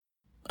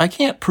I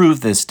can't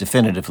prove this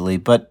definitively,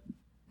 but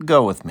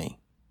go with me.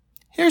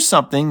 Here's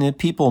something that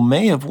people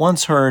may have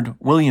once heard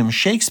William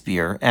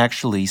Shakespeare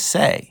actually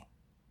say.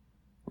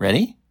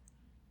 Ready?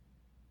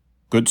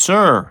 Good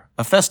sir,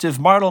 a festive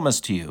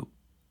Martlemas to you.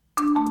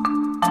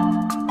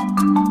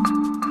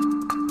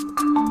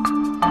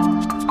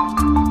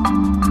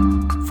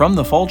 From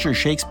the Folger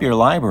Shakespeare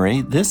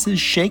Library, this is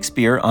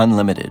Shakespeare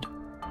Unlimited.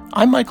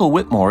 I'm Michael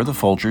Whitmore, the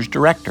Folger's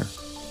director.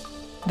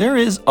 There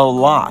is a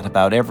lot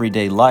about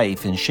everyday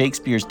life in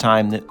Shakespeare's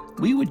time that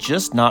we would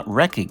just not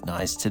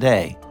recognize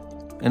today.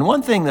 And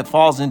one thing that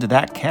falls into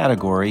that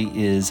category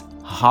is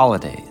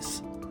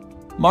holidays.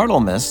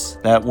 Martlemas,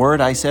 that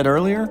word I said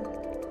earlier,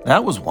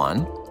 that was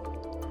one.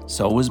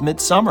 So was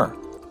Midsummer.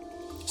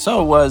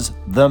 So was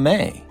the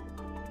May.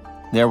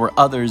 There were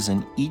others,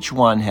 and each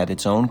one had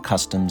its own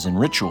customs and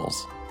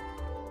rituals.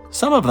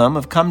 Some of them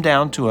have come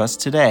down to us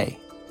today.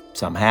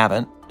 Some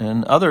haven't,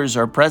 and others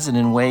are present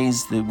in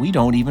ways that we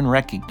don't even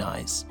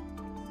recognize.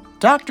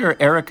 Dr.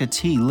 Erica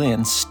T.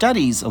 Lynn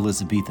studies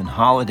Elizabethan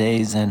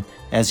holidays, and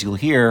as you'll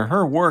hear,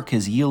 her work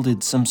has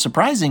yielded some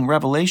surprising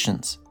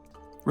revelations.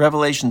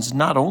 Revelations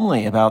not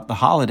only about the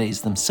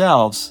holidays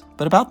themselves,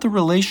 but about the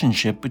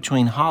relationship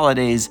between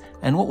holidays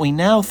and what we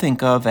now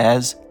think of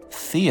as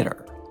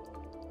theater.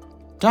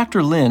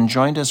 Dr. Lynn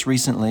joined us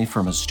recently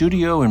from a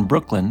studio in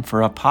Brooklyn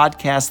for a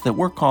podcast that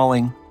we're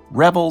calling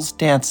Rebels,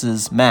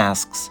 Dances,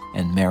 Masks,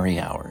 and Merry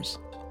Hours.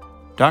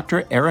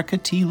 Dr. Erica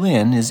T.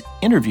 Lynn is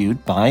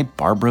interviewed by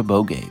Barbara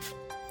Bogave.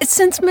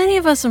 Since many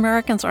of us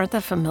Americans aren't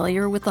that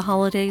familiar with the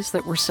holidays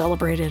that were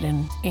celebrated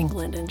in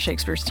England in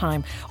Shakespeare's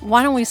time,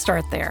 why don't we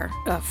start there?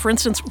 For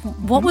instance,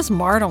 what was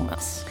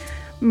Martlemas?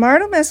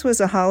 Martlemas was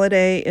a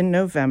holiday in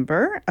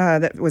November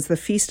that was the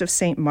Feast of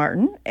St.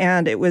 Martin,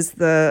 and it was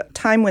the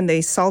time when they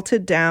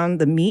salted down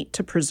the meat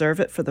to preserve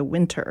it for the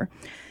winter.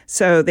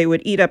 So they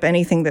would eat up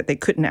anything that they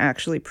couldn't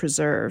actually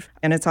preserve.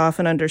 And it's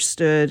often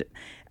understood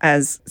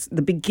as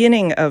the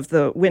beginning of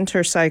the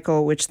winter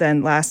cycle, which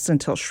then lasts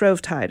until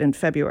Shrovetide in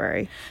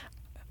February.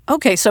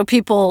 Okay, so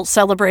people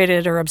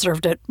celebrated or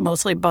observed it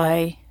mostly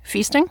by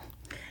feasting?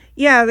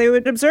 Yeah, they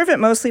would observe it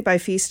mostly by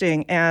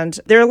feasting. And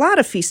there are a lot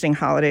of feasting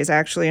holidays,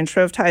 actually. And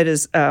Shrovetide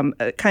is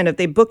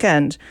they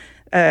bookend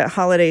a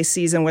holiday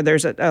season where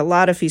there's a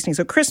lot of feasting.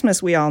 So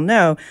Christmas, we all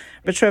know,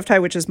 but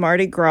Shrovetide, which is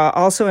Mardi Gras,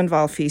 also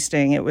involved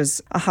feasting. It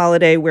was a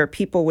holiday where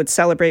people would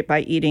celebrate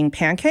by eating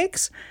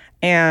pancakes,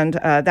 and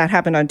that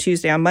happened on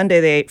Tuesday. On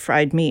Monday, they ate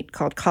fried meat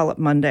called Collop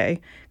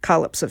Monday,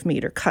 collops of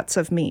meat or cuts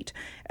of meat.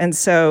 And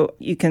so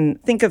you can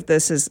think of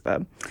this as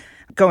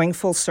going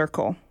full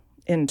circle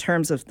in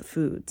terms of the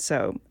food.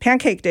 So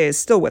Pancake Day is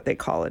still what they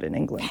call it in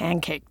England.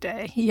 Pancake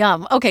Day.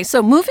 Yum. Okay,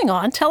 so moving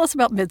on, tell us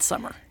about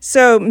Midsummer.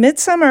 So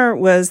Midsummer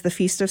was the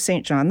Feast of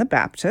St. John the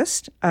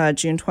Baptist,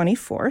 June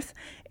 24th,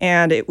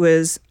 and it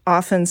was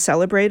often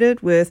celebrated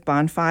with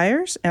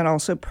bonfires and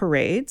also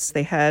parades.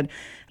 They had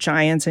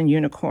giants and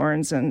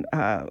unicorns, and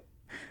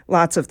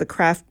lots of the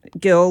craft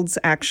guilds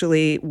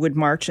actually would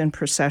march in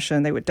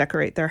procession. They would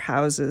decorate their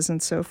houses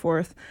and so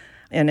forth.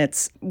 And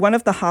it's one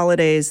of the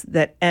holidays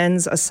that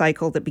ends a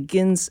cycle that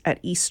begins at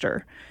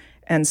Easter.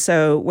 And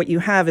so what you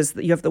have is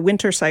that you have the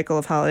winter cycle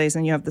of holidays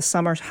and you have the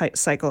summer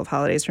cycle of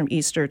holidays from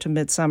Easter to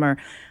Midsummer,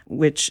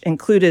 which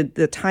included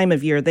the time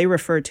of year they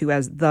referred to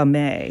as the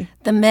May.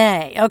 The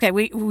May. Okay,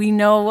 we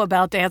know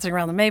about dancing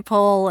around the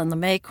maypole and the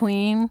May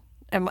Queen.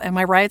 Am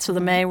I right? So the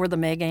May were the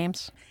May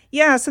Games?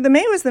 Yeah, so the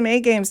May was the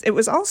May Games. It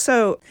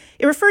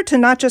referred to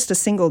not just a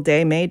single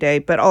day, May Day,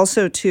 but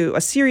also to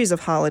a series of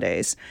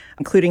holidays,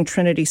 including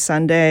Trinity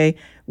Sunday,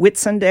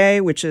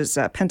 Whitsunday, which is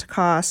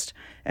Pentecost,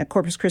 and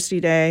Corpus Christi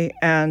Day.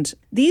 And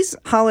these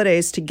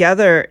holidays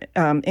together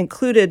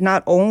included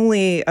not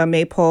only a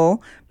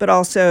maypole, but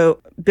also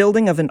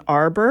building of an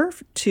arbor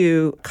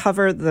to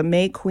cover the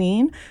May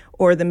Queen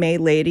or the May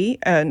Lady.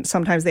 And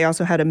sometimes they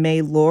also had a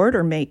May Lord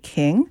or May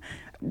King.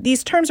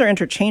 These terms are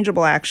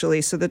interchangeable,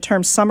 actually. So the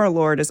term Summer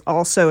Lord is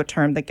also a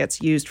term that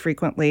gets used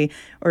frequently,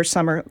 or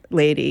Summer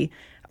Lady,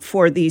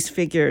 for these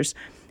figures.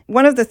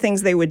 One of the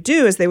things they would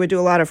do is they would do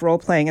a lot of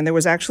role-playing, and there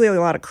was actually a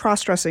lot of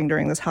cross-dressing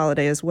during this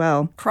holiday as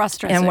well.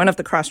 Cross-dressing. And one of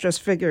the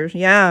cross-dressed figures,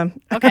 yeah.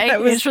 Okay,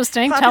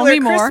 interesting. Tell me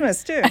more.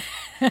 Christmas,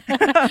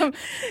 too.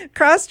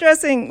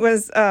 Cross-dressing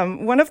was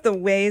one of the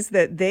ways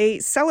that they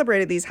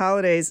celebrated these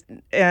holidays,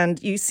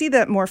 and you see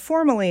that more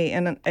formally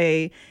in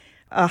a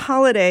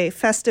holiday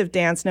festive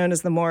dance known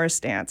as the Morris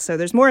dance. So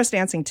there's Morris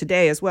dancing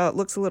today as well. It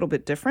looks a little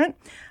bit different,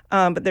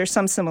 but there's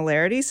some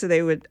similarities. So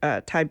they would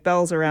tie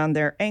bells around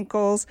their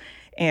ankles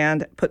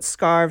and put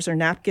scarves or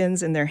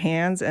napkins in their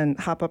hands and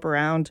hop up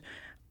around.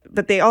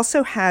 But they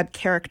also had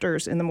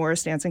characters in the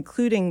Morris dance,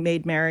 including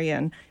Maid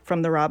Marian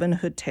from the Robin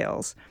Hood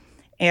tales,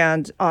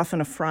 and often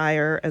a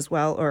friar as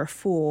well, or a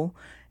fool.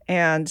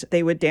 And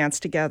they would dance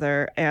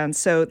together. And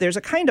so there's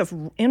a kind of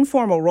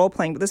informal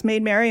role-playing, but this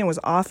Maid Marian was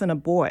often a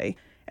boy.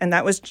 And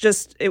that was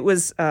just, it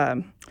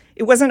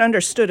wasn't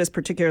understood as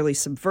particularly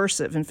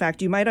subversive. In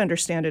fact, you might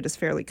understand it as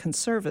fairly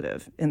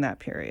conservative in that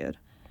period.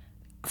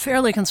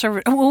 fairly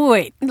conservative. Oh,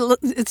 wait,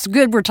 it's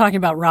good we're talking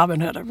about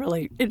Robin Hood. I'm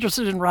really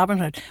interested in Robin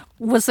Hood.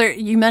 Was there?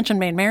 You mentioned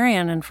Maid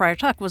Marian and Friar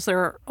Tuck. Was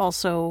there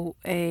also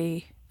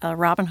a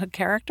Robin Hood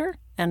character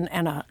and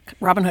a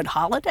Robin Hood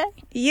holiday?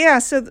 Yeah,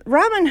 so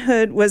Robin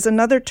Hood was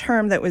another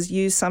term that was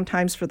used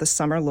sometimes for the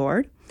Summer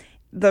Lord.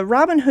 The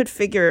Robin Hood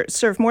figure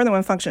served more than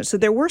one function. So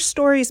there were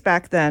stories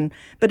back then,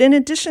 but in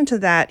addition to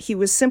that, he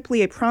was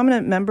simply a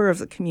prominent member of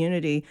the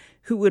community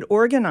who would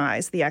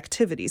organize the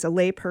activities, a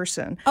lay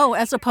person. Oh,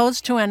 as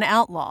opposed to an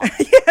outlaw.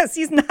 Yes,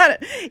 he's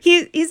not.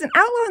 He's an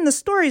outlaw in the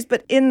stories,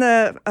 but in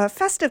the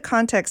festive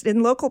context,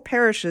 in local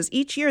parishes,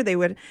 each year they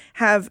would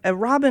have a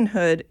Robin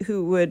Hood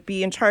who would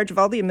be in charge of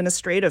all the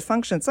administrative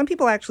functions. Some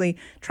people actually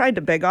tried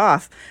to beg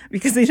off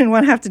because they didn't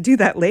want to have to do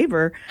that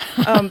labor.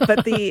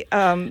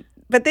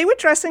 But they would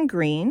dress in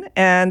green,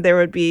 and there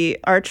would be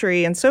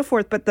archery and so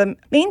forth. But the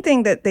main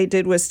thing that they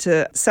did was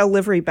to sell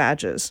livery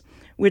badges,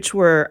 which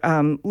were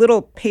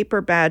little paper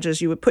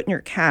badges you would put in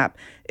your cap.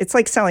 It's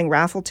like selling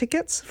raffle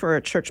tickets for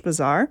a church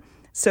bazaar,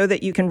 so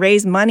that you can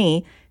raise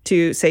money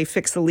to, say,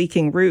 fix the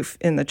leaking roof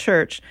in the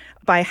church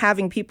by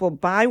having people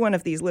buy one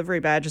of these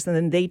livery badges, and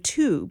then they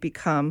too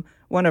become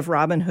one of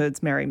Robin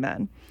Hood's merry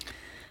men.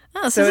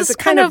 Oh, so it's a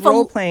kind of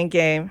role-playing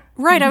game.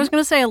 Right. Mm-hmm. I was going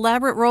to say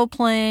elaborate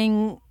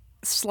role-playing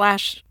 /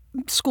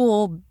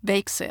 school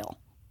bake sale.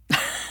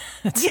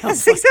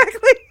 Yes,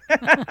 exactly.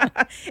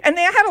 And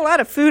they had a lot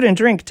of food and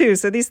drink, too.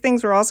 So these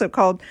things were also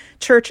called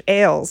church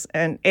ales,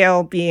 and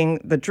ale being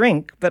the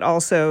drink, but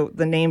also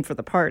the name for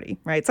the party,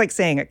 right? It's like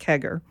saying a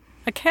kegger.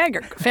 A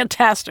kegger.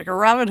 Fantastic. A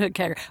Robin Hood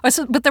kegger.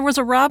 But there was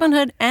a Robin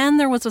Hood and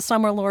there was a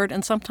Summer Lord,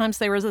 and sometimes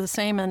they were the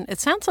same. And it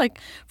sounds like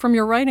from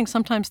your writing,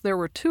 sometimes there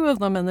were two of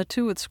them, and the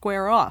two would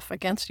square off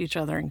against each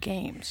other in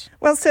games.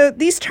 Well, so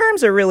these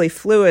terms are really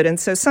fluid, and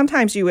so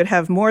sometimes you would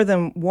have more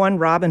than one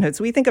Robin Hood.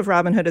 So we think of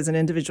Robin Hood as an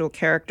individual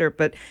character,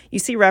 but you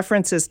see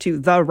references to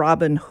the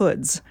Robin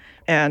Hoods,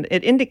 and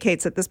it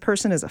indicates that this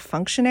person is a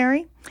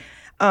functionary.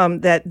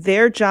 That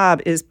their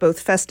job is both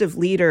festive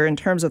leader in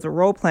terms of the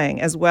role-playing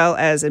as well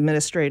as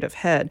administrative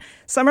head.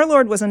 Summer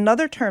Lord was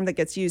another term that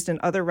gets used in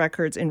other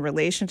records in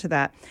relation to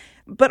that.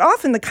 But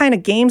often the kind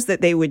of games that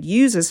they would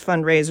use as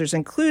fundraisers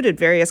included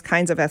various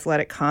kinds of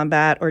athletic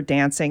combat or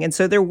dancing. And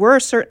so there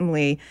were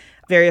certainly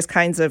various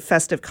kinds of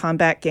festive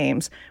combat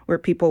games where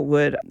people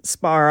would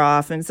spar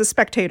off. And it's a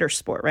spectator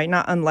sport, right?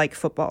 Not unlike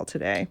football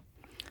today.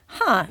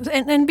 Huh.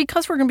 And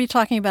because we're going to be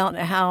talking about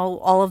how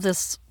all of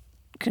this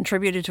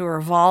contributed to or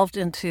evolved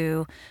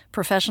into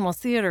professional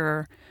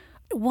theater,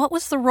 what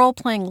was the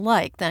role-playing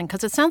like then?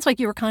 Because it sounds like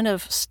you were kind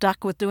of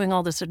stuck with doing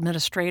all this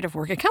administrative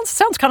work. It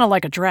sounds kind of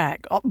like a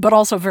drag, but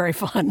also very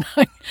fun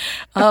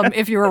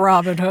if you were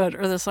Robin Hood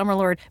or the Summer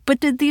Lord. But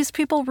did these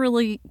people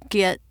really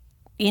get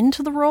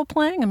into the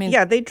role-playing? I mean,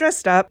 yeah, they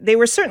dressed up. They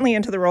were certainly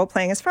into the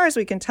role-playing. As far as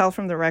we can tell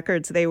from the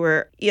records, they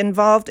were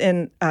involved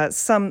in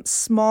some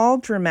small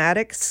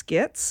dramatic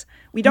skits.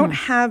 We don't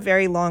have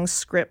very long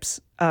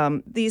scripts.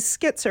 These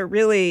skits are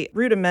really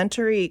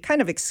rudimentary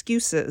kind of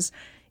excuses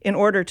in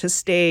order to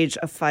stage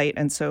a fight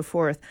and so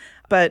forth.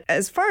 But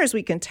as far as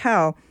we can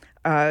tell,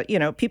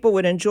 people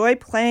would enjoy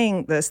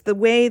playing this the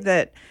way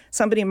that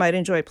somebody might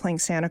enjoy playing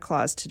Santa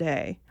Claus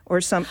today.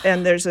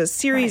 And there's a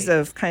series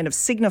of kind of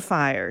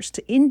signifiers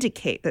to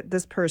indicate that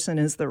this person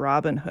is the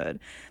Robin Hood.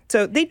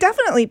 So they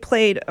definitely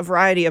played a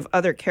variety of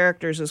other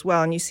characters as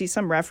well. And you see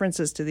some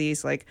references to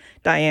these, like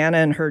Diana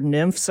and her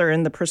nymphs are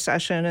in the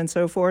procession and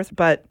so forth.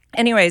 But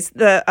anyways,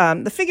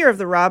 the figure of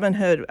the Robin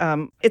Hood,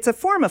 it's a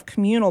form of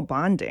communal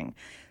bonding.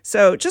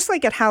 So just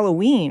like at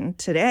Halloween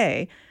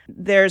today,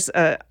 there's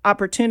an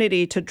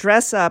opportunity to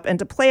dress up and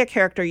to play a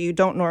character you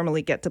don't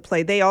normally get to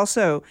play. They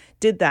also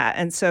did that.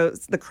 And so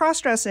the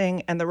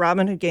cross-dressing and the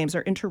Robin Hood games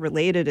are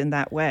interrelated in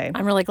that way.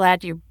 I'm really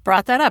glad you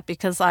brought that up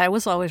because I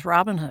was always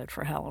Robin Hood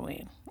for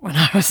Halloween when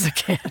I was a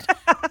kid.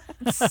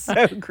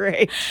 So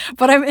great.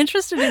 But I'm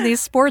interested in these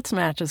sports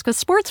matches because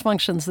sports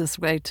functions this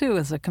way, too,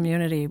 as a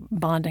community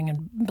bonding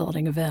and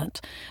building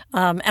event.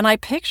 And I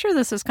picture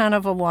this as kind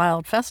of a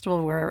wild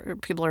festival where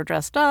people are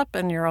dressed up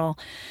and you're all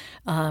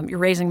you're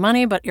raising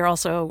money, but you're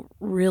also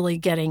really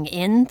getting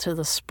into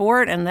the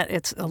sport, and that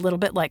it's a little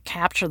bit like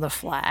capture the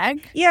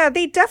flag. Yeah,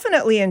 they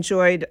definitely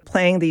enjoyed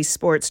playing these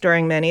sports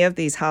during many of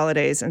these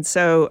holidays. And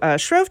so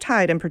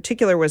Shrovetide in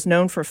particular was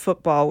known for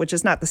football, which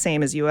is not the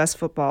same as U.S.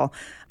 football.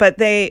 But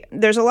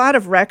there's a lot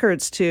of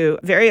records to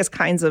various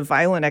kinds of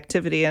violent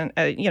activity. And,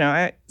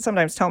 I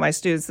sometimes tell my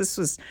students this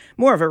was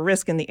more of a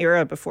risk in the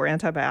era before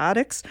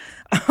antibiotics.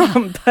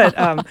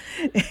 But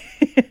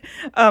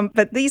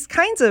these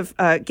kinds of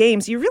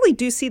games, you really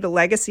do see the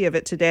legacy of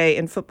it today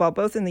in football,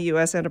 both in the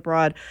U.S. and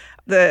abroad.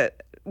 The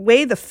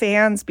way the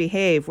fans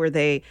behave, where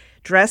they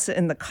dress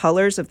in the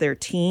colors of their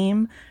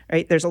team,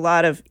 right? There's a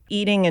lot of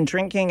eating and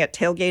drinking at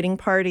tailgating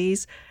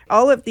parties.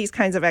 All of these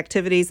kinds of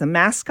activities, the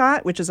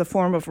mascot, which is a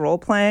form of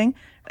role-playing,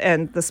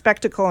 and the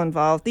spectacle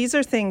involved, these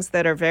are things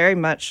that are very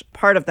much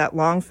part of that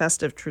long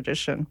festive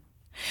tradition.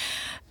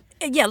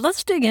 Yeah,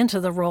 let's dig into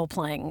the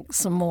role-playing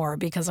some more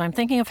because I'm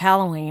thinking of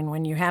Halloween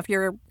when you have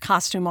your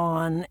costume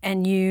on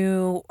and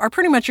you are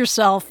pretty much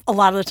yourself a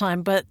lot of the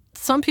time, but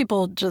some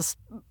people just,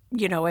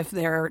 if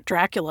they're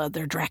Dracula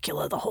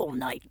the whole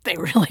night. They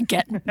really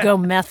go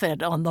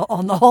method on the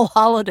whole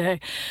holiday.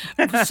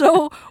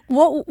 So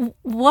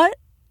what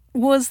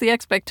was the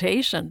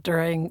expectation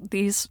during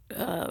these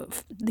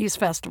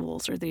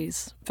festivals or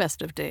these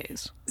festive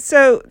days?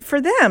 So for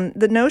them,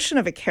 the notion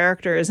of a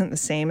character isn't the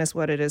same as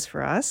what it is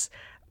for us.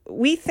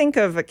 We think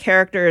of a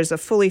character as a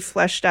fully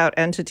fleshed out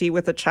entity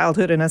with a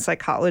childhood and a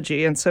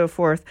psychology and so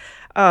forth.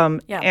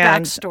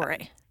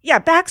 Backstory. Yeah,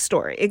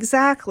 backstory,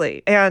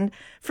 exactly. And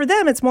for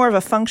them, it's more of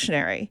a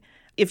functionary.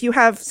 If you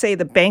have, say,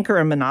 the banker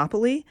in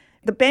Monopoly,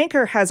 the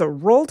banker has a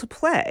role to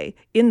play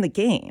in the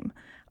game.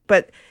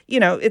 But,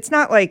 it's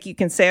not like you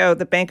can say, oh,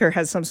 the banker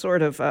has some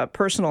sort of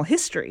personal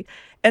history.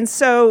 And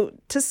so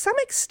to some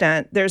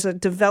extent, there's a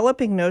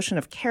developing notion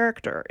of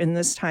character in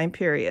this time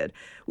period,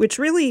 which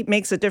really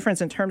makes a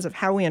difference in terms of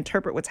how we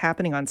interpret what's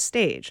happening on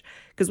stage.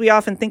 Because we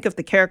often think of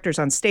the characters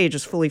on stage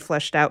as fully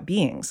fleshed out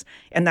beings,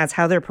 and that's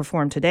how they're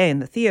performed today in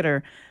the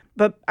theater.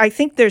 But I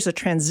think there's a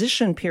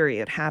transition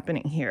period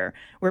happening here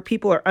where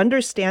people are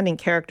understanding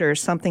character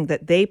as something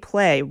that they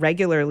play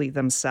regularly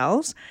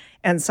themselves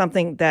and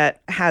something that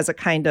has a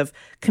kind of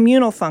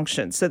communal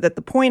function, so that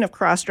the point of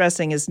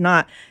cross-dressing is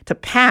not to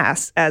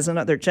pass as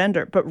another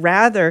gender, but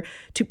rather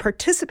to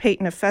participate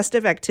in a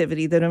festive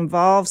activity that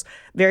involves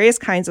various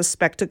kinds of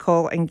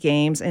spectacle and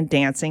games and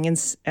dancing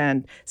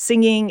and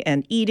singing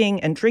and eating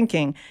and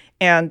drinking.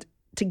 And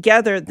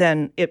together,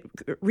 then it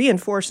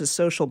reinforces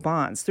social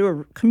bonds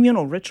through a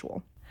communal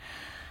ritual.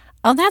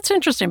 Oh, that's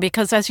interesting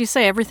because, as you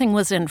say, everything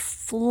was in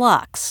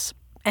flux.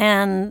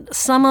 And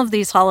some of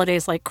these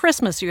holidays, like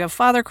Christmas, you have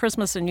Father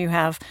Christmas and you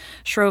have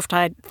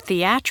Shrovetide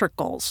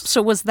theatricals.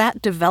 So was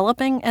that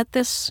developing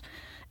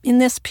in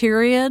this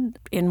period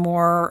in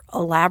more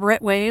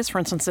elaborate ways, for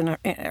instance, in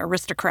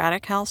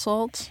aristocratic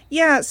households?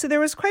 Yeah, so there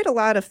was quite a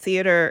lot of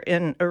theater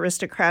in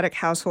aristocratic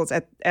households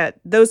at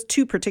those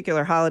two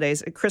particular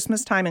holidays, at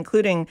Christmas time,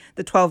 including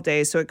the 12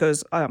 days, so it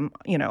goes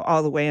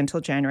all the way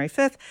until January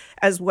 5th,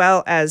 as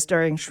well as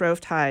during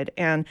Shrovetide.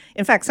 And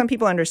in fact, some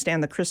people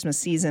understand the Christmas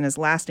season is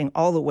lasting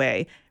all the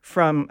way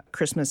from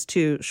Christmas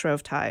to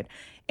Shrovetide.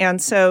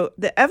 And so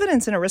the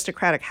evidence in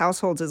aristocratic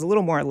households is a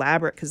little more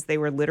elaborate because they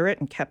were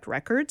literate and kept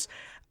records.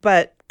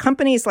 But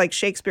companies like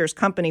Shakespeare's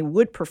Company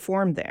would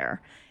perform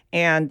there.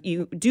 And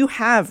you do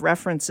have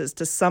references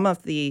to some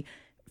of the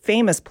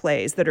famous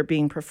plays that are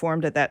being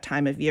performed at that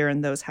time of year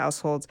in those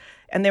households.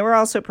 And they were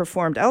also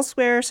performed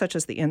elsewhere, such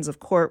as the Inns of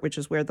Court, which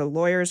is where the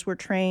lawyers were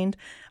trained.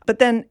 But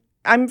then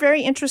I'm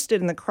very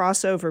interested in the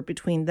crossover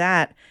between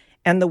that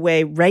and the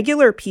way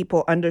regular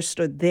people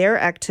understood their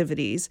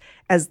activities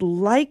as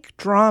like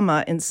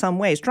drama in some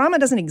ways. Drama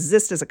doesn't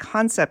exist as a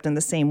concept in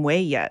the same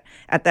way yet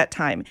at that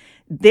time.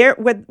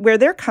 Where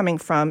they're coming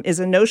from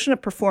is a notion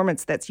of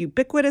performance that's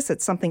ubiquitous.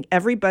 It's something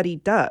everybody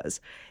does.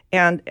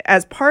 And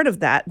as part of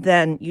that,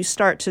 then you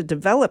start to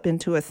develop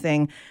into a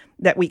thing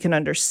that we can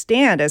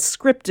understand as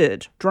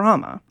scripted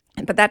drama.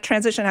 But that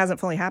transition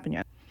hasn't fully happened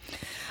yet.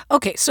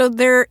 Okay, so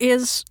there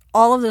is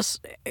all of this,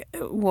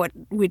 what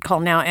we'd call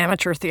now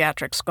amateur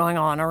theatrics going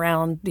on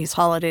around these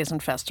holidays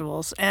and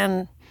festivals.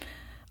 And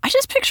I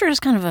just picture it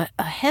as kind of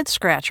a head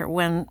scratcher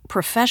when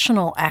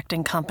professional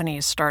acting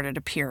companies started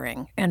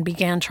appearing and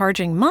began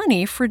charging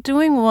money for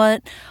doing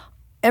what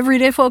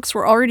everyday folks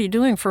were already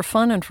doing for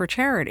fun and for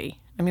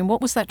charity. I mean, what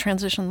was that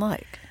transition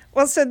like?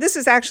 Well, so this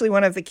is actually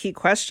one of the key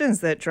questions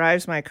that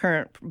drives my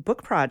current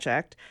book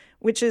project,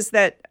 which is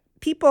that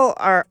people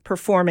are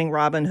performing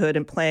Robin Hood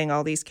and playing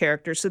all these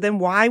characters. So then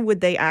why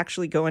would they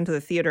actually go into the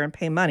theater and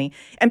pay money?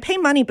 And pay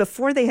money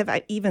before they have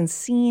even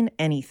seen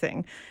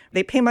anything.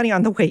 They pay money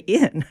on the way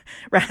in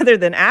rather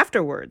than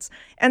afterwards.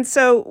 And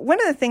so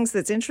one of the things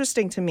that's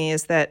interesting to me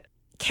is that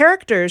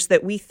characters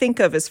that we think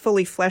of as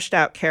fully fleshed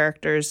out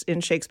characters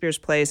in Shakespeare's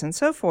plays and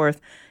so forth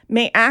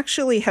may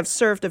actually have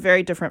served a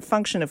very different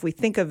function if we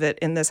think of it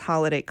in this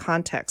holiday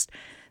context.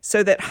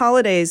 So that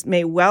holidays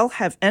may well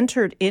have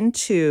entered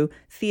into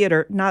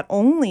theater not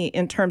only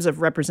in terms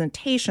of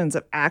representations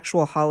of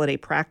actual holiday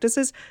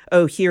practices,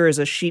 oh, here is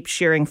a sheep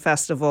shearing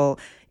festival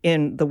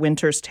in The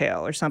Winter's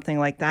Tale or something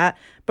like that,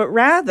 but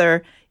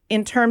rather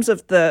in terms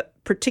of the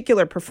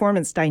particular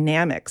performance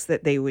dynamics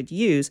that they would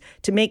use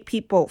to make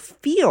people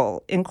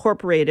feel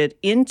incorporated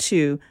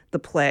into the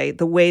play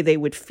the way they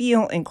would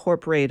feel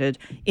incorporated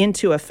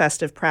into a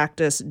festive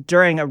practice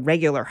during a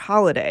regular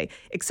holiday,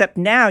 except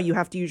now you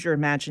have to use your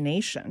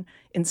imagination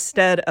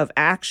instead of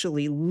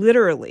actually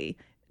literally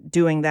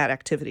doing that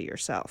activity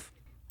yourself.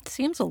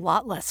 Seems a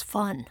lot less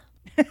fun.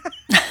 Right?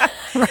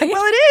 Well,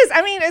 it is.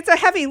 I mean, it's a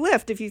heavy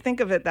lift if you think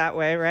of it that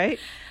way, right?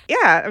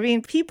 Yeah. I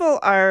mean, people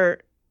are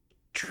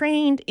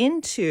trained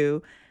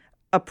into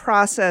a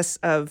process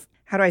of,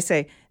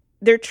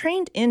 they're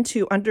trained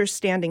into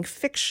understanding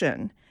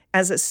fiction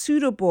as a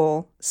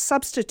suitable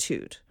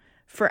substitute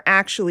for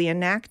actually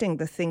enacting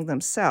the thing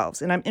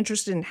themselves. And I'm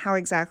interested in how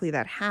exactly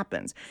that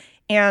happens.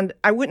 And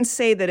I wouldn't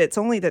say that it's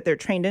only that they're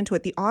trained into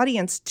it. The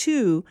audience,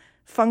 too,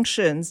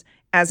 functions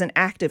as an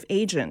active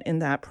agent in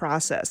that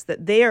process,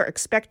 that they are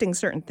expecting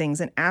certain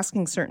things and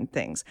asking certain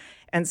things.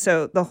 And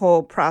so the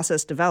whole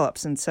process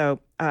develops. And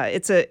so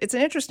it's an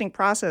interesting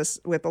process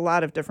with a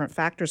lot of different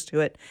factors to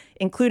it,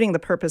 including the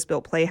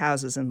purpose-built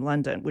playhouses in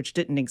London, which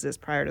didn't exist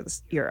prior to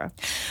this era.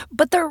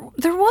 But there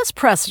was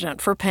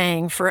precedent for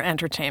paying for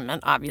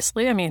entertainment,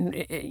 obviously. I mean,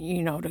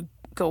 to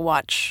go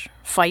watch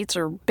fights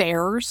or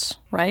bears,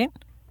 right?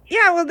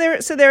 Yeah, well,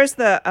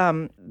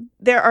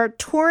 there are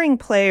touring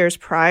players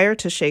prior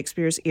to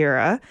Shakespeare's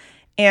era,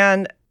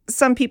 and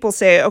some people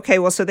say, okay,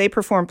 well, so they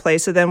perform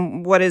plays, so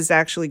then what is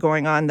actually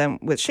going on then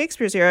with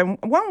Shakespeare's era?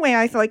 And one way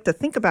I like to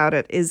think about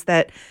it is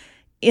that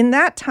in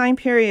that time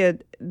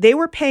period, they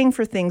were paying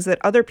for things that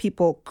other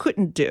people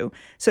couldn't do.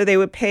 So they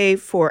would pay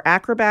for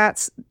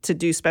acrobats to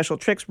do special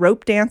tricks,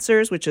 rope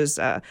dancers, which is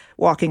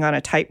walking on a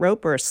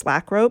tightrope or a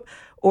slack rope,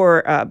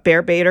 or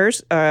bear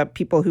baiters,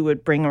 people who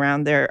would bring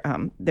around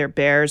their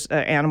bears,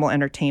 animal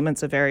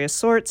entertainments of various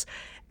sorts.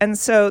 And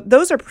so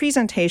those are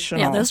presentational.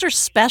 Yeah, those are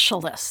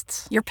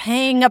specialists. You're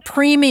paying a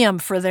premium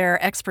for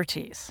their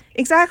expertise.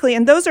 Exactly.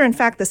 And those are, in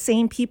fact, the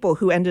same people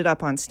who ended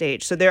up on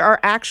stage. So there are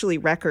actually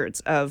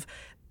records of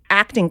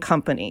acting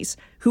companies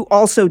who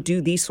also do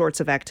these sorts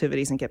of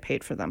activities and get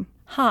paid for them.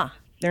 Huh.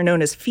 They're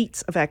known as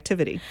feats of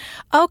activity.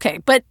 Okay,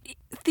 but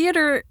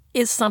theater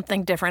is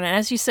something different. And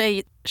as you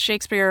say,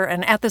 Shakespeare,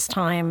 and at this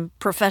time,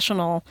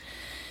 professional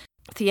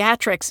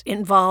theatrics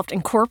involved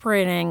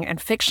incorporating and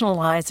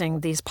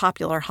fictionalizing these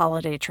popular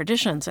holiday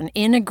traditions and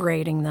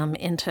integrating them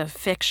into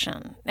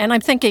fiction. And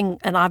I'm thinking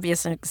an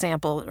obvious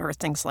example are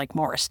things like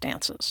Morris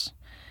dances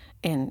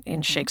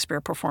in Shakespeare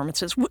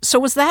performances. So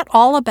was that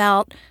all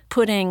about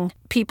putting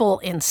people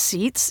in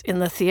seats in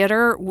the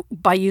theater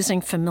by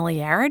using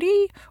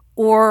familiarity?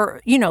 Or,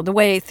 the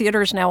way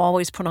theaters now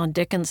always put on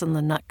Dickens and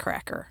the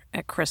Nutcracker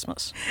at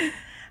Christmas?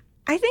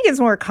 I think it's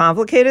more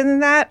complicated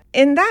than that.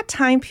 In that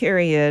time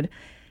period,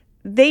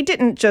 they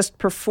didn't just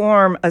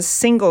perform a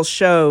single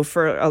show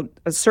for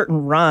a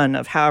certain run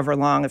of however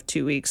long, of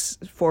 2 weeks,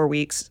 4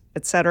 weeks,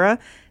 etc.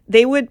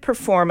 They would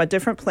perform a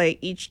different play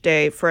each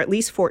day for at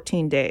least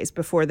 14 days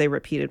before they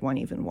repeated one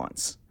even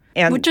once.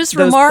 And which is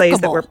those remarkable, plays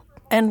that were,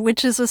 and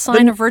which is a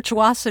sign of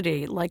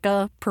virtuosity, like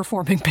a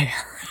performing bear.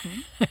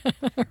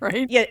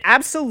 Right? Yeah,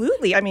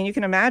 absolutely. I mean, you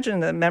can imagine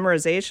the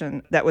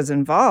memorization that was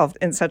involved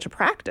in such a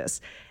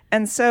practice.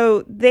 And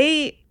so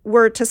they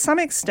were, to some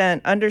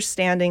extent,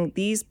 understanding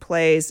these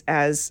plays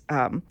as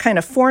kind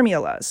of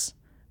formulas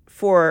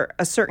for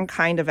a certain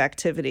kind of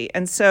activity.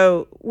 And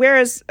so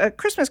whereas A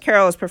Christmas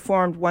Carol is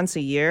performed once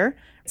a year,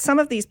 some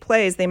of these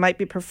plays, they might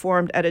be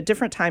performed at a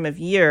different time of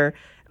year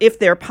if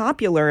they're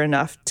popular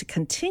enough to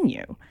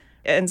continue.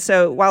 And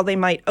so while they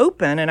might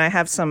open, and I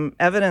have some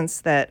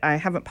evidence that I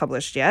haven't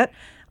published yet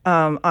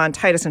on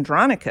Titus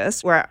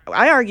Andronicus, where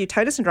I argue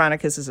Titus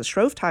Andronicus is a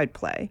Shrovetide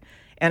play,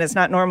 and it's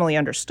not normally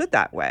understood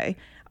that way.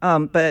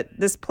 But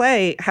this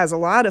play has a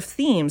lot of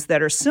themes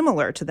that are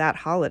similar to that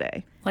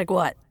holiday. Like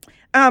what?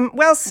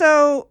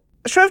 So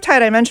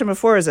Shrovetide, I mentioned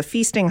before, is a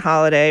feasting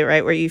holiday,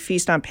 right, where you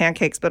feast on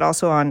pancakes, but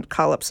also on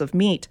collops of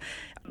meat.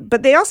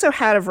 But they also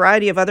had a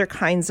variety of other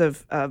kinds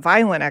of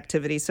violent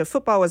activities. So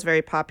football was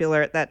very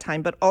popular at that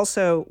time, but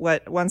also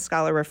what one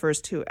scholar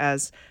refers to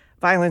as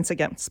violence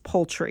against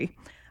poultry.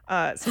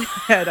 So you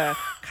had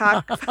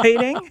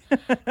cockfighting.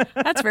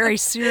 That's very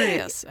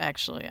serious,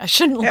 actually. I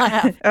shouldn't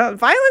laugh.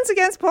 Violence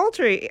against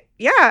poultry.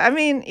 Yeah, I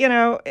mean,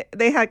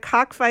 they had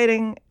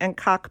cockfighting and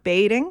cock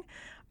baiting,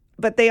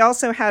 but they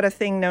also had a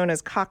thing known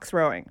as cock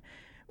throwing,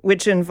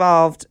 which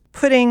involved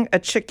putting a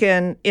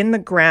chicken in the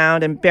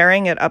ground and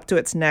burying it up to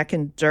its neck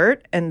in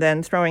dirt and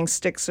then throwing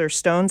sticks or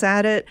stones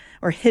at it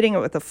or hitting it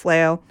with a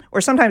flail. Or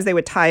sometimes they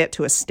would tie it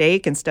to a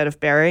stake instead of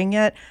burying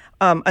it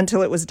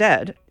until it was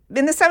dead.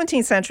 In the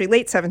 17th century,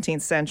 late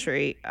 17th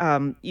century,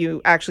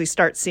 you actually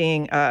start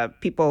seeing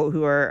people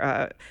who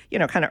are,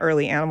 kind of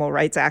early animal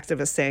rights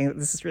activists saying that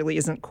this really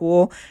isn't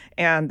cool,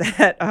 and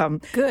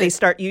that they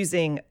start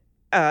using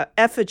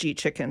effigy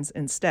chickens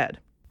instead.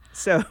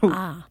 So,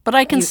 but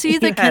I can see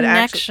the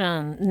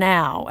connection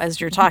now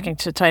as you're talking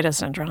to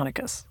Titus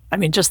Andronicus. I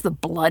mean, just the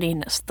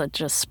bloodiness, the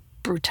just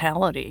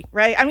brutality.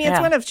 Right. I mean,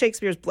 it's one of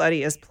Shakespeare's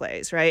bloodiest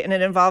plays, right? And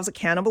it involves a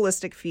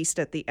cannibalistic feast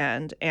at the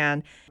end.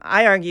 And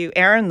I argue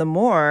Aaron the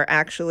Moor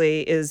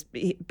actually is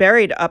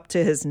buried up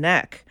to his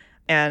neck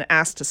and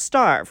asked to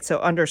starve. So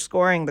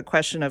underscoring the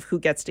question of who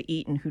gets to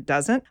eat and who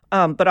doesn't,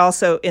 but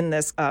also in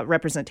this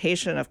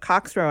representation of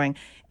cock throwing.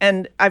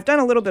 And I've done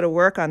a little bit of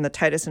work on the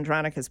Titus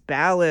Andronicus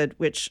ballad,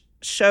 which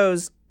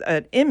shows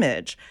an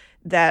image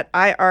that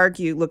I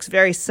argue looks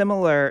very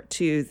similar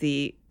to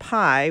the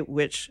pie,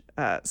 which,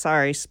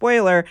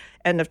 spoiler,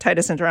 end of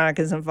Titus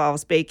Andronicus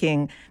involves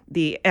baking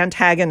the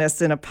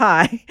antagonists in a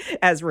pie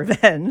as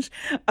revenge,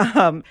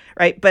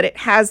 right? But it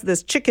has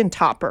this chicken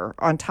topper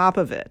on top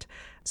of it.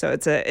 So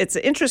it's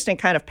an interesting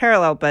kind of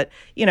parallel. But,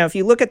 if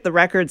you look at the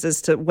records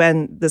as to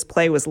when this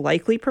play was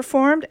likely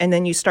performed, and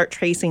then you start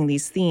tracing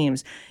these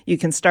themes, you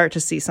can start to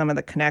see some of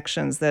the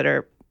connections that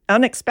are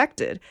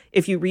unexpected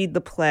if you read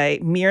the play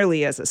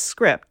merely as a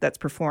script that's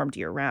performed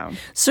year-round.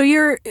 So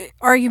your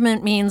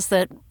argument means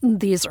that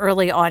these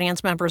early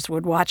audience members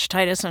would watch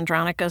Titus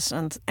Andronicus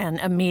and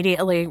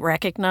immediately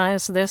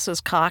recognize this as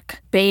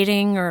cock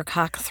baiting or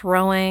cock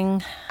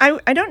throwing?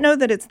 I don't know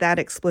that it's that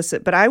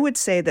explicit, but I would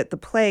say that the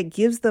play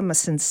gives them a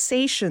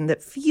sensation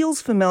that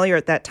feels familiar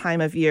at that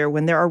time of year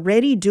when they're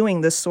already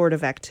doing this sort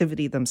of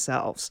activity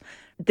themselves.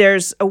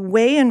 There's a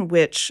way in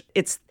which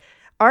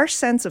our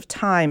sense of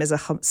time is a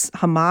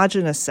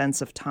homogeneous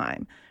sense of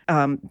time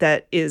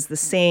that is the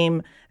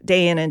same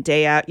day in and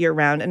day out year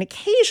round. And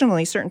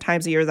occasionally, certain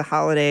times of year, the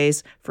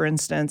holidays, for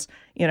instance,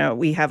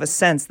 we have a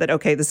sense that,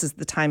 okay, this is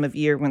the time of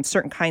year when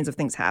certain kinds of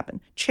things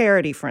happen.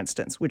 Charity, for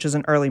instance, which is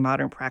an early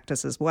modern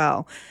practice as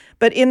well.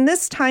 But in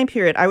this time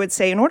period, I would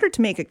say in order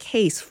to make a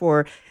case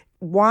for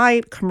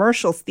why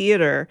commercial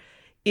theater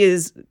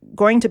is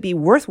going to be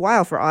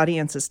worthwhile for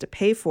audiences to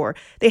pay for,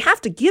 they have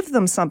to give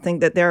them something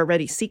that they're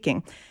already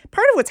seeking.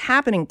 Part of what's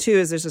happening, too,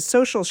 is there's a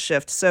social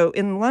shift. So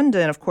in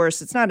London, of course,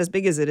 it's not as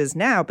big as it is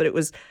now, but it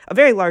was a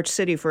very large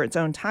city for its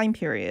own time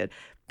period.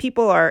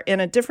 People are in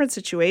a different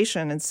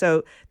situation, and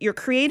so you're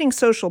creating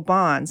social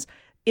bonds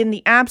in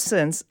the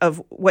absence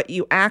of what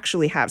you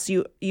actually have.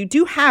 So you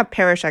do have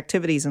parish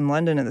activities in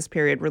London in this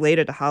period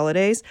related to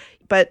holidays,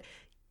 but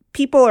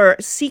people are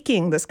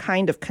seeking this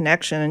kind of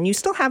connection, and you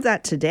still have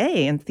that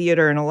today in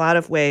theater in a lot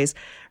of ways,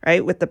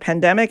 right? With the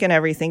pandemic and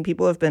everything,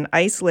 people have been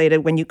isolated.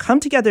 When you come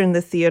together in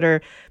the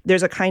theater,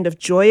 there's a kind of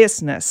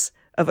joyousness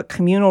of a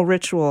communal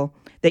ritual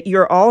that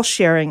you're all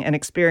sharing an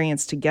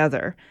experience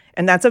together,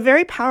 and that's a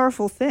very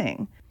powerful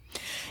thing.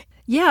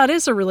 Yeah, it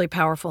is a really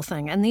powerful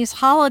thing, and these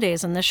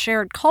holidays and this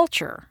shared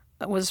culture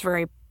was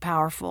very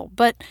powerful.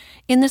 But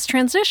in this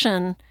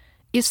transition,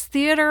 is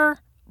theater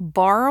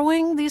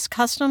borrowing these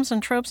customs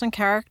and tropes and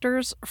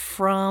characters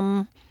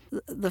from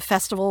the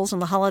festivals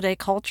and the holiday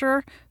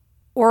culture,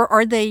 or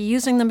are they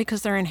using them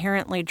because they're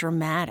inherently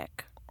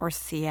dramatic or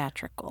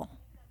theatrical?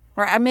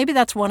 Or maybe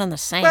that's one and the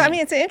same. Well, I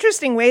mean, it's an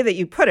interesting way that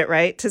you put it,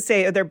 right? To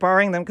say they're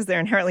borrowing them because they're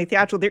inherently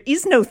theatrical. There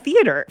is no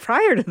theater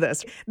prior to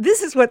this.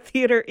 This is what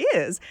theater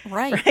is,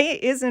 right?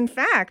 Is in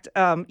fact,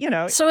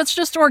 So it's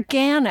just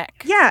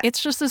organic. Yeah.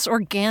 It's just this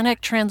organic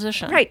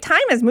transition. Right.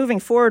 Time is moving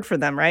forward for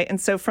them, right? And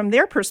so from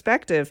their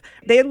perspective,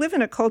 they live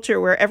in a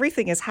culture where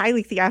everything is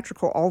highly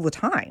theatrical all the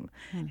time.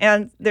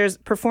 And there's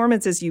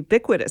performance is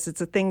ubiquitous. It's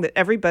a thing that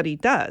everybody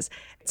does.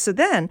 So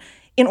then,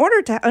 in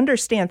order to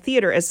understand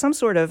theater as some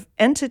sort of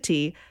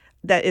entity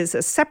that is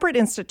a separate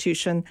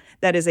institution,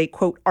 that is a,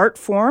 quote, art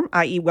form,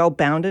 i.e.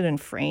 well-bounded and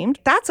framed,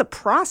 that's a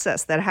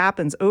process that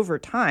happens over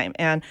time.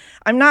 And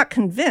I'm not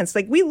convinced.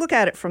 Like, we look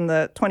at it from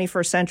the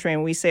 21st century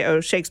and we say,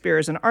 oh, Shakespeare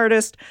is an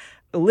artist,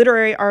 a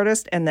literary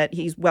artist, and that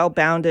he's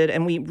well-bounded,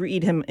 and we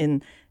read him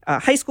in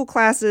high school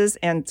classes,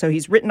 and so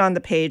he's written on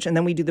the page, and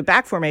then we do the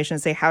back formation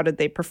and say, how did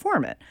they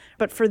perform it?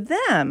 But for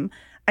them,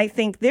 I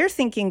think they're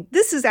thinking,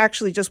 this is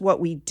actually just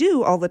what we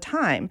do all the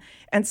time.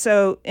 And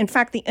so, in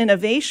fact, the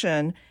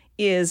innovation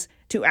is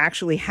to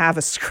actually have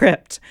a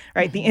script,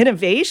 right? Mm-hmm. The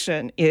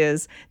innovation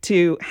is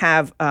to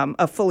have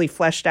a fully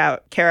fleshed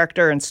out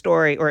character and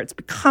story, or it's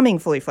becoming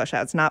fully fleshed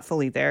out. It's not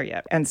fully there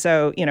yet. And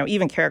so,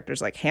 even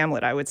characters like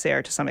Hamlet, I would say,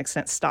 are to some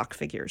extent stock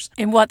figures.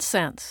 In what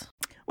sense?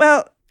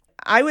 Well,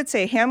 I would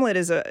say Hamlet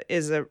is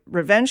a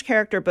revenge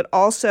character, but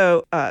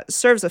also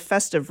serves a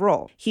festive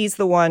role. He's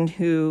the one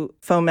who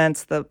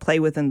foments the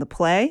play within the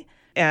play.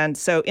 And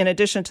so in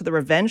addition to the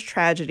revenge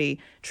tragedy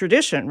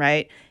tradition,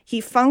 right,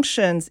 he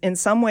functions in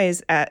some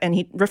ways and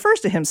he refers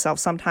to himself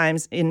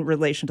sometimes in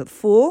relation to the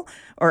fool,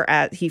 or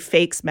he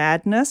fakes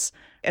madness.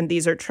 And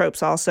these are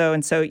tropes also.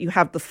 And so you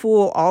have the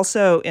fool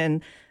also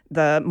in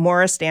the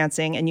Morris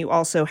dancing, and you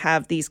also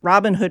have these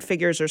Robin Hood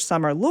figures or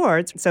summer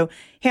lords. So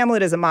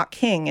Hamlet is a mock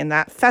king in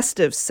that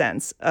festive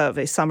sense of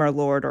a summer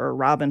lord or a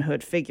Robin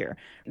Hood figure.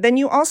 Then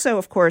you also,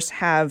 of course,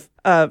 have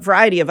a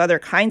variety of other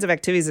kinds of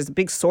activities. There's a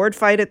big sword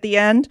fight at the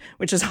end,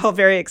 which is all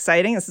very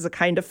exciting. This is a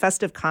kind of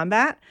festive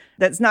combat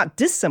that's not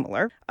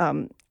dissimilar.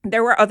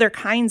 There were other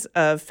kinds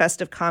of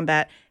festive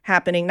combat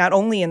happening, not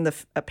only in the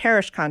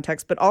parish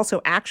context, but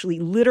also actually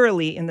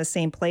literally in the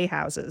same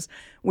playhouses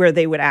where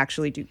they would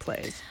actually do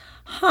plays.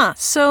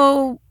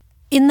 So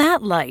in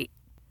that light,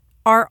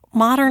 are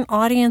modern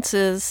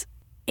audiences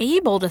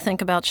able to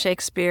think about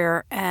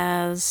Shakespeare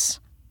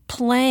as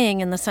playing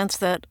in the sense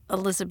that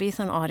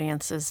Elizabethan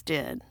audiences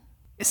did,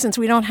 since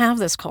we don't have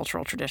this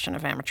cultural tradition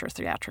of amateur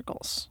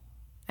theatricals?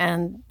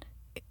 And,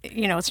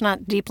 it's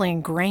not deeply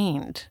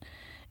ingrained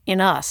in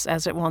us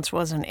as it once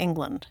was in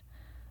England.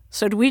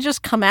 So do we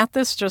just come at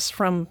this just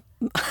from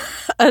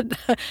a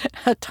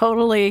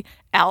totally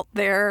out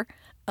there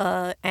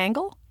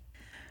angle?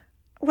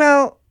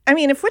 Well, I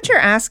mean, if what you're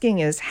asking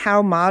is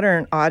how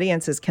modern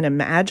audiences can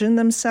imagine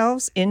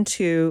themselves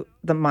into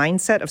the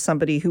mindset of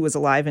somebody who was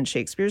alive in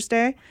Shakespeare's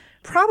day,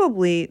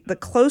 probably the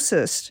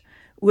closest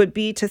would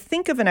be to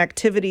think of an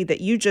activity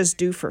that you just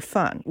do for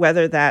fun,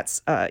 whether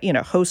that's,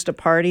 host a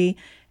party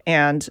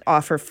and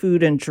offer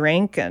food and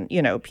drink. And,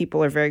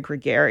 people are very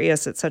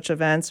gregarious at such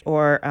events.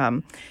 Or,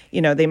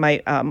 they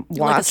might watch.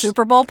 Like a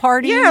Super Bowl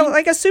party? Yeah,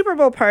 like a Super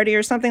Bowl party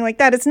or something like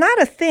that. It's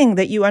not a thing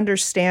that you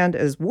understand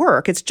as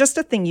work. It's just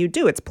a thing you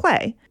do. It's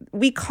play.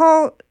 We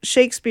call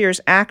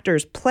Shakespeare's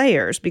actors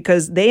players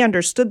because they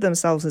understood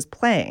themselves as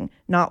playing,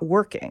 not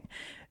working.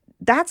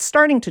 That's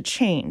starting to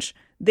change.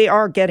 They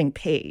are getting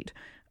paid.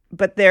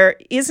 But there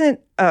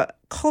isn't a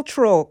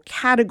cultural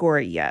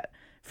category yet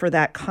for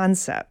that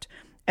concept.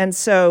 And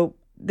so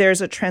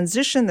there's a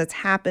transition that's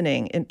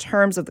happening in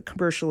terms of the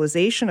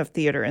commercialization of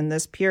theater in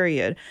this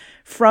period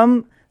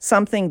from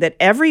something that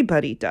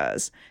everybody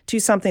does to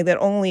something that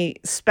only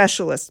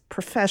specialists,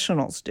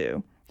 professionals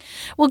do.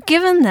 Well,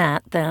 given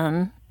that,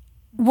 then,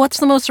 what's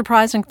the most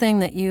surprising thing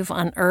that you've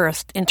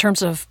unearthed in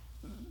terms of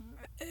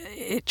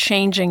it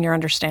changing your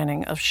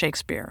understanding of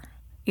Shakespeare?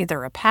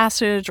 Either a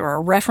passage or a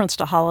reference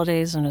to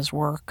holidays in his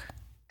work?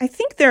 I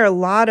think there are a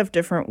lot of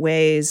different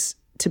ways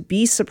to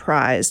be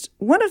surprised.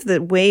 One of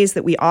the ways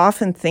that we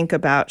often think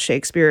about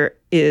Shakespeare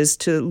is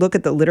to look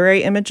at the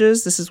literary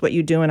images. This is what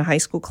you do in a high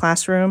school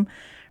classroom.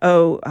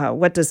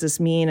 What does this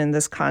mean in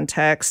this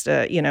context,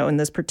 in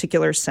this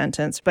particular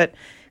sentence? But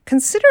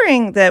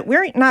considering that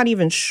we're not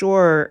even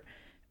sure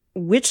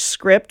which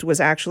script was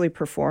actually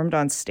performed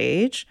on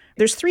stage,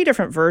 there's 3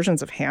 different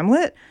versions of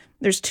Hamlet.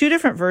 There's 2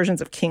 different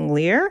versions of King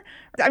Lear.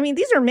 I mean,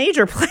 these are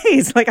major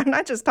plays. Like, I'm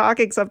not just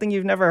talking something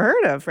you've never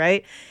heard of,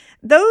 right?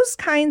 Those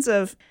kinds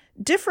of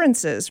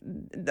differences,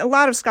 a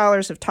lot of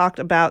scholars have talked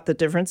about the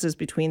differences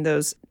between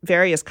those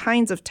various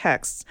kinds of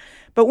texts.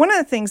 But one of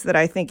the things that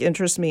I think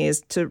interests me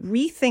is to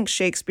rethink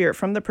Shakespeare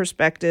from the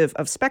perspective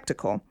of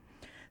spectacle,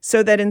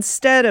 so that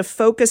instead of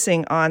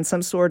focusing on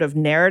some sort of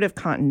narrative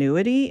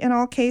continuity in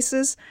all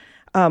cases,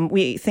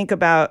 we think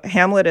about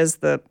Hamlet as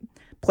the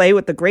play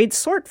with the great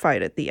sword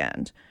fight at the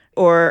end.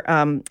 Or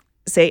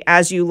say,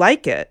 As You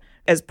Like It,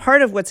 as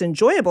part of what's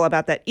enjoyable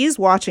about that is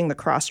watching the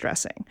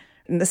cross-dressing.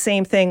 And the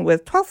same thing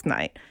with Twelfth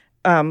Night,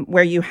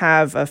 where you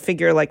have a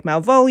figure like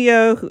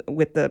Malvolio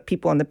with the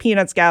people in the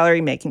Peanuts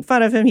gallery making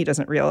fun of him. He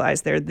doesn't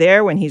realize they're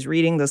there when he's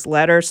reading this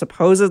letter,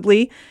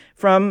 supposedly,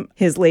 from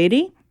his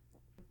lady.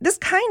 This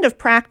kind of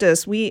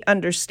practice we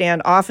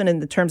understand often in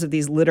the terms of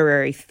these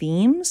literary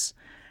themes.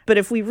 But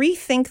if we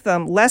rethink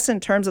them less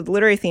in terms of the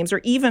literary themes, or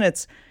even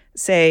it's,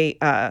 say,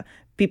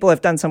 people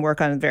have done some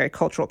work on a very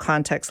cultural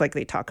context, like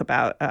they talk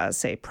about,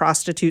 say,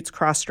 prostitutes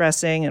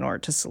cross-dressing in order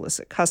to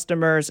solicit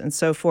customers and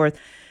so forth.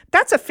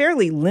 That's a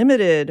fairly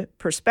limited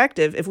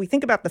perspective. If we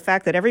think about the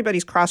fact that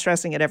everybody's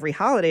cross-dressing at every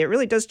holiday, it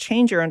really does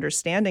change your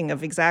understanding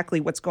of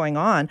exactly what's going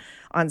on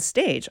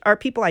stage. Are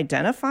people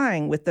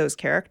identifying with those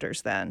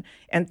characters then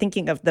and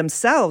thinking of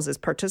themselves as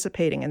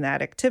participating in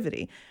that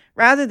activity?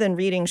 Rather than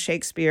reading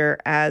Shakespeare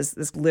as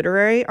this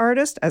literary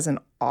artist, as an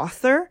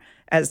author,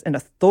 as an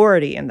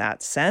authority in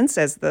that sense,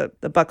 as the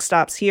buck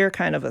stops here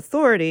kind of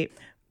authority,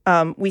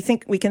 we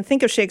can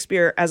think of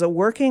Shakespeare as a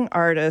working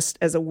artist,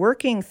 as a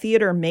working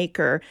theater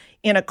maker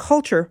in a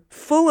culture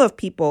full of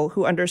people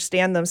who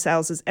understand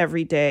themselves as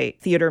everyday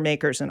theater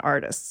makers and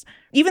artists.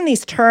 Even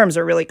these terms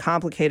are really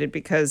complicated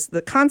because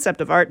the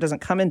concept of art doesn't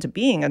come into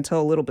being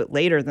until a little bit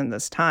later than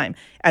this time,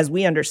 as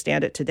we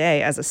understand it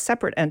today, as a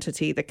separate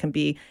entity that can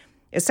be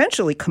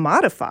essentially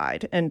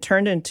commodified and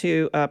turned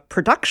into a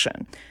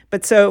production.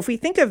 But so if we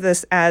think of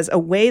this as a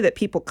way that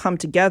people come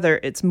together,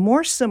 it's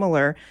more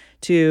similar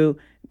to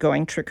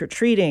going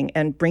trick-or-treating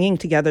and bringing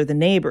together the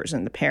neighbors,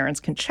 and the parents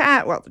can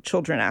chat while the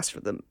children ask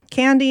for the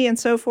candy and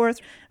so forth,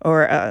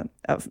 or a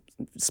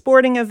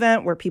sporting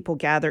event where people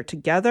gather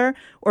together,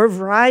 or a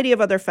variety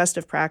of other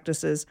festive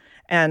practices.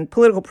 And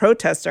political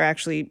protests are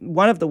actually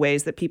one of the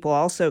ways that people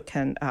also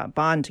can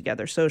bond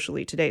together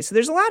socially today. So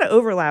there's a lot of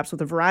overlaps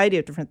with a variety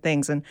of different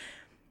things. And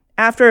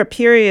after a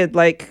period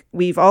like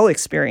we've all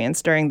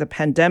experienced during the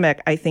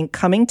pandemic, I think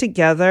coming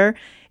together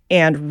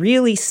and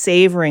really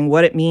savoring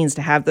what it means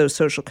to have those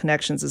social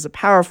connections is a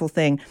powerful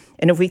thing.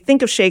 And if we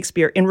think of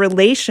Shakespeare in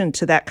relation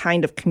to that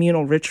kind of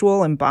communal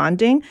ritual and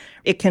bonding,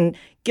 it can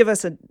give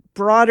us a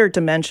broader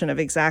dimension of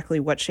exactly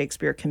what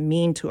Shakespeare can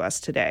mean to us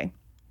today.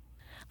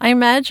 I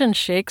imagine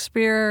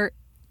Shakespeare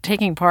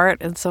taking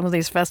part in some of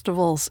these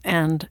festivals,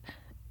 and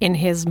in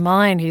his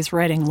mind, he's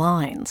writing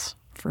lines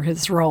for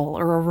his role,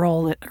 or a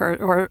role,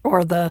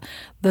 or the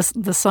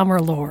summer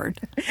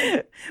lord.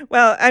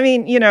 Well, I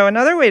mean,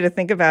 another way to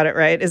think about it,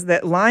 right, is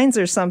that lines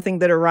are something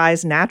that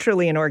arise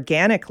naturally and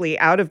organically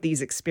out of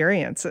these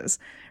experiences.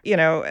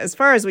 As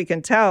far as we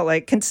can tell,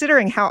 like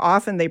considering how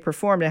often they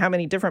performed and how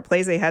many different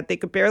plays they had, they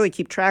could barely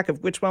keep track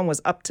of which one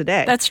was up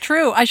today. That's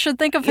true. I should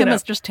think of him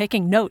as just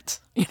taking notes,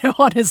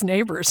 on his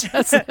neighbors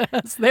as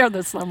they're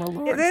the summer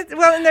lords.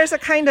 Well, and there's a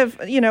kind of,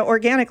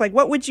 organic, like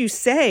what would you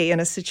say in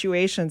a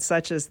situation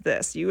such as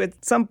this?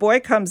 Some boy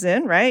comes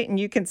in, right? And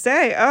you can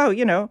say,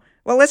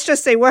 well, let's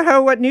just say,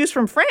 what news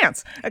from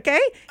France,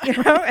 okay?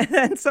 And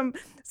then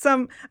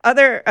some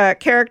other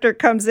character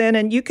comes in,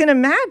 and you can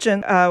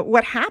imagine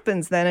what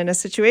happens then in a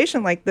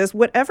situation like this.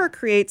 Whatever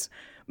creates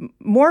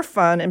more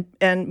fun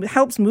and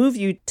helps move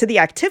you to the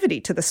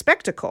activity, to the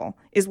spectacle,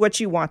 is what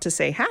you want to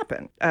say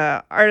happen.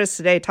 Artists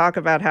today talk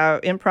about how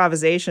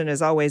improvisation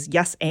is always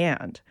yes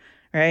and,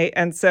 right?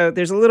 And so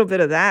there's a little bit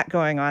of that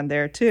going on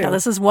there too. Yeah,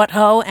 this is what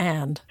ho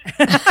and.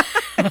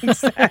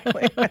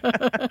 Exactly.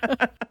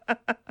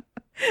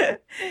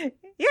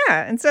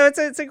 Yeah, and so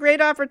it's a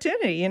great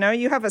opportunity.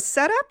 You have a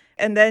setup,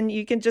 and then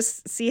you can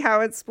just see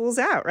how it spools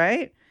out,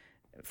 right?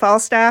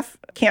 Falstaff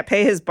can't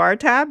pay his bar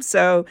tab,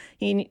 so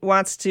he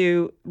wants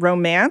to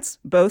romance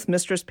both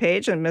Mistress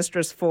Page and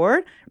Mistress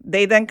Ford.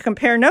 They then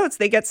compare notes.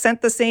 They get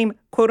sent the same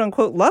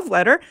quote-unquote love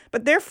letter,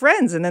 but they're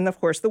friends. And then, of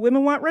course, the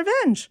women want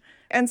revenge.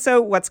 And so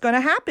what's going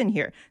to happen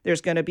here?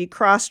 There's going to be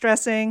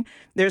cross-dressing.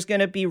 There's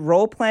going to be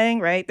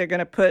role-playing, right? They're going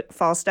to put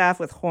Falstaff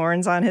with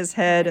horns on his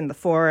head in the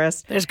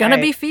forest. There's going to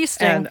be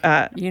feasting.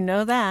 And, you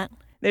know that.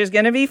 There's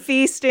going to be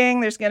feasting.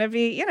 There's going to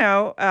be,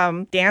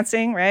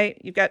 dancing, right?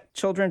 You've got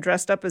children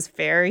dressed up as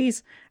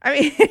fairies. I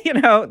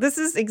mean, this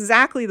is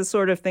exactly the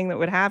sort of thing that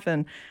would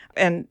happen.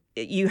 And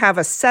you have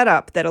a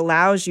setup that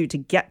allows you to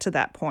get to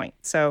that point.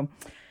 So,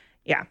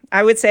 yeah,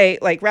 I would say,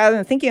 rather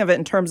than thinking of it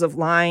in terms of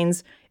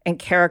lines and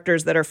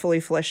characters that are fully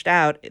fleshed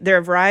out, there are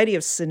a variety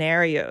of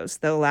scenarios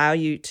that allow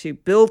you to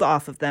build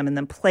off of them and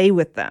then play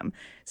with them.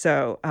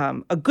 So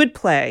a good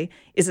play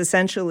is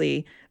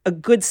essentially a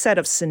good set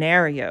of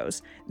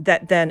scenarios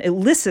that then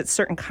elicits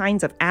certain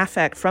kinds of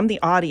affect from the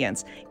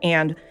audience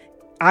and,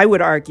 I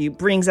would argue,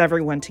 brings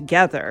everyone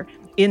together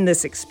in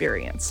this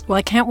experience. Well,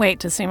 I can't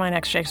wait to see my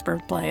next Shakespeare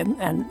play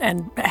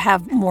and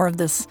have more of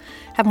this,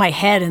 have my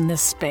head in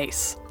this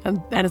space.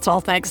 And it's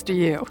all thanks to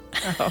you.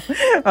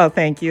 Oh,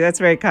 thank you. That's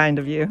very kind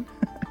of you.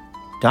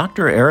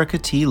 Dr. Erica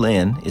T.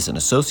 Lin is an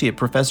associate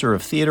professor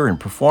of theater and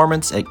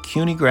performance at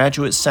CUNY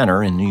Graduate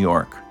Center in New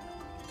York.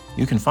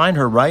 You can find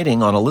her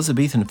writing on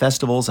Elizabethan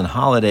festivals and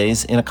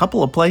holidays in a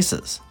couple of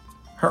places.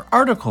 Her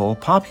article,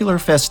 Popular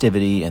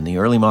Festivity and the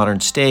Early Modern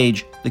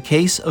Stage, The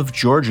Case of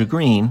Georgia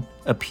Green,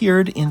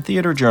 appeared in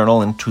Theater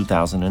Journal in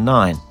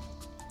 2009.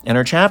 And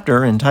her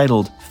chapter,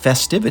 entitled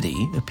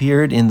Festivity,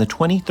 appeared in the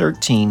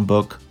 2013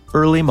 book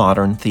Early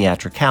Modern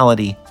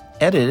Theatricality,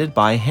 edited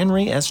by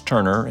Henry S.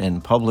 Turner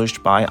and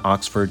published by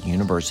Oxford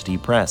University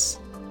Press.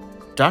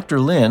 Dr.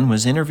 Lin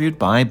was interviewed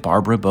by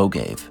Barbara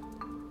Bogave.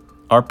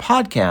 Our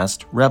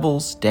podcast,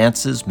 Rebels,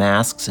 Dances,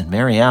 Masks, and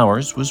Merry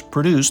Hours, was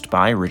produced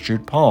by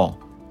Richard Paul.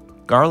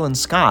 Garland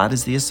Scott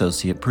is the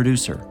associate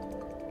producer.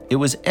 It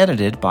was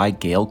edited by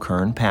Gail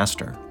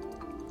Kern-Pastor.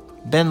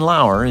 Ben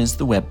Lauer is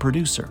the web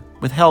producer,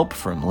 with help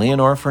from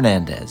Leonor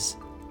Fernandez.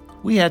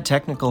 We had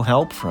technical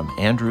help from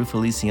Andrew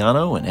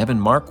Feliciano and Evan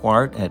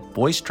Marquardt at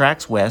Voice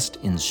Tracks West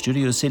in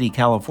Studio City,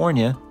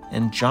 California,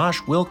 and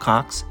Josh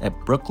Wilcox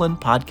at Brooklyn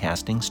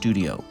Podcasting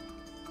Studio.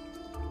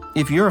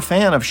 If you're a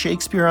fan of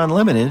Shakespeare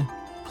Unlimited,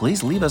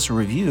 please leave us a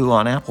review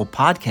on Apple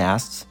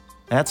Podcasts.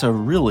 That's a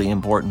really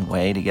important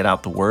way to get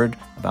out the word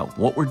about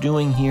what we're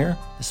doing here,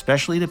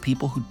 especially to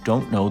people who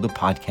don't know the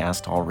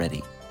podcast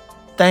already.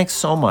 Thanks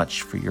so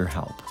much for your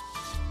help.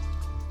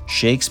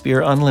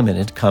 Shakespeare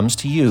Unlimited comes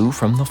to you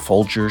from the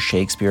Folger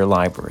Shakespeare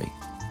Library.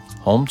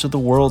 Home to the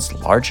world's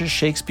largest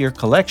Shakespeare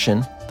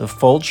collection, the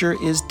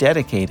Folger is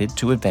dedicated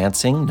to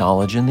advancing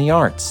knowledge in the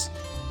arts.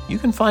 You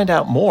can find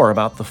out more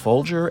about the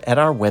Folger at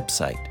our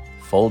website,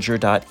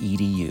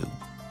 folger.edu.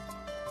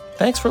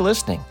 Thanks for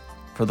listening.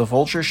 For the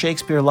Folger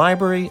Shakespeare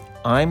Library,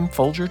 I'm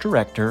Folger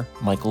Director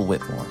Michael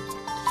Whitmore.